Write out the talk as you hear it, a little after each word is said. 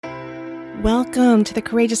Welcome to the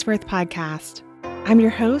Courageous Worth Podcast. I'm your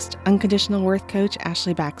host, unconditional worth coach,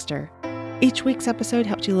 Ashley Baxter. Each week's episode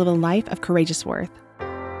helps you live a life of courageous worth.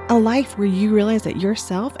 A life where you realize that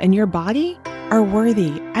yourself and your body are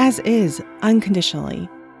worthy as is unconditionally.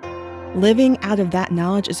 Living out of that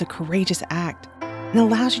knowledge is a courageous act and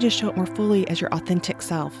allows you to show up more fully as your authentic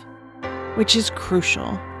self, which is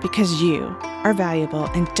crucial because you are valuable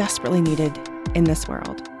and desperately needed in this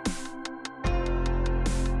world.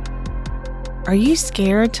 Are you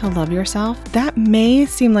scared to love yourself? That may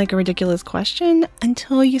seem like a ridiculous question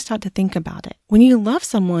until you start to think about it. When you love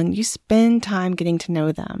someone, you spend time getting to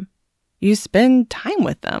know them. You spend time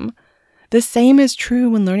with them. The same is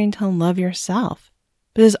true when learning to love yourself.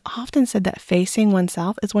 But it is often said that facing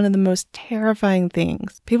oneself is one of the most terrifying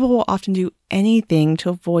things. People will often do anything to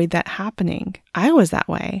avoid that happening. I was that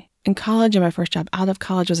way. In college, and my first job out of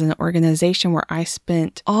college was in an organization where I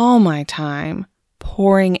spent all my time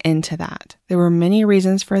pouring into that. There were many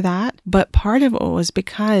reasons for that, but part of it was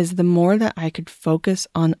because the more that I could focus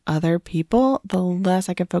on other people, the less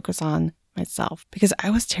I could focus on myself, because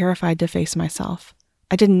I was terrified to face myself.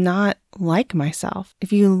 I did not like myself.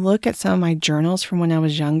 If you look at some of my journals from when I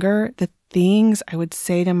was younger, the things I would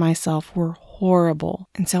say to myself were horrible.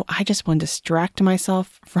 And so I just wanted to distract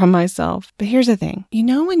myself from myself. But here's the thing. You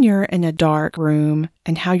know when you're in a dark room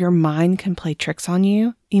and how your mind can play tricks on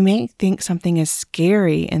you? You may think something is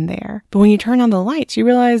scary in there, but when you turn on the lights, you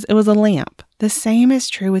realize it was a lamp. The same is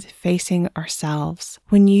true with facing ourselves.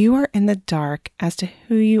 When you are in the dark as to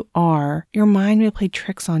who you are, your mind will play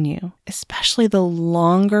tricks on you, especially the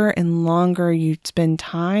longer and longer you spend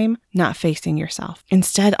time not facing yourself.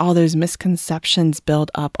 Instead, all those misconceptions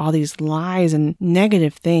build up, all these lies and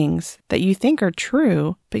negative things that you think are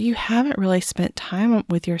true, but you haven't really spent time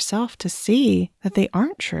with yourself to see that they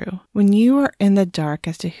aren't true. When you are in the dark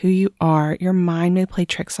as to who you are, your mind may play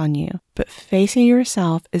tricks on you. But facing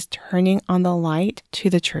yourself is turning on the light to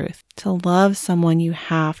the truth. To love someone, you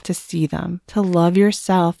have to see them. To love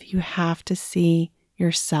yourself, you have to see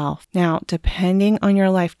yourself. Now, depending on your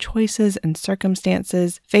life choices and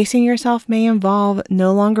circumstances, facing yourself may involve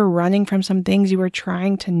no longer running from some things you were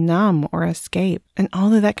trying to numb or escape. And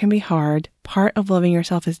although that can be hard, part of loving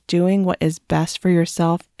yourself is doing what is best for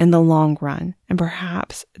yourself in the long run. And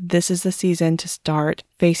perhaps this is the season to start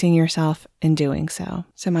facing yourself and doing so.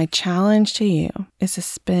 So my challenge to you is to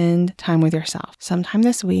spend time with yourself. Sometime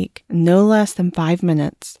this week, no less than 5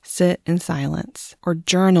 minutes, sit in silence or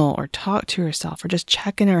journal or talk to yourself or just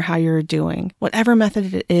check in on how you're doing. Whatever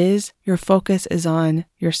method it is, your focus is on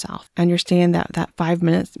yourself. Understand that 5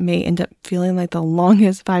 minutes may end up feeling like the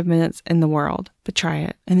longest 5 minutes in the world, but try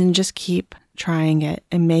it and then just keep trying it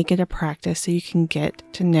and make it a practice so you can get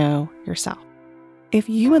to know yourself. If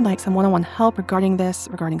you would like some one-on-one help regarding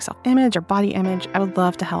self-image or body image, I would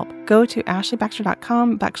love to help. Go to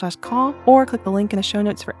ashleybaxter.com/call or click the link in the show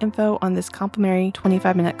notes for info on this complimentary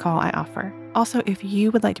 25-minute call I offer. Also, if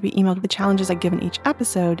you would like to be emailed with the challenges I give in each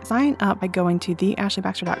episode, sign up by going to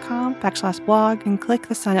theashleybaxter.com/blog and click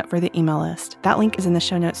the sign up for the email list. That link is in the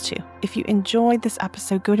show notes too. If you enjoyed this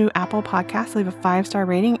episode, go to Apple Podcasts, leave a 5-star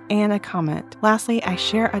rating and a comment. Lastly, I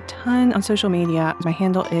share a ton on social media. My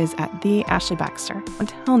handle is @theashleybaxter.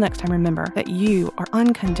 Until next time, remember that you are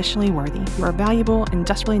unconditionally worthy. You are valuable and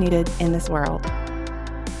desperately needed in this world.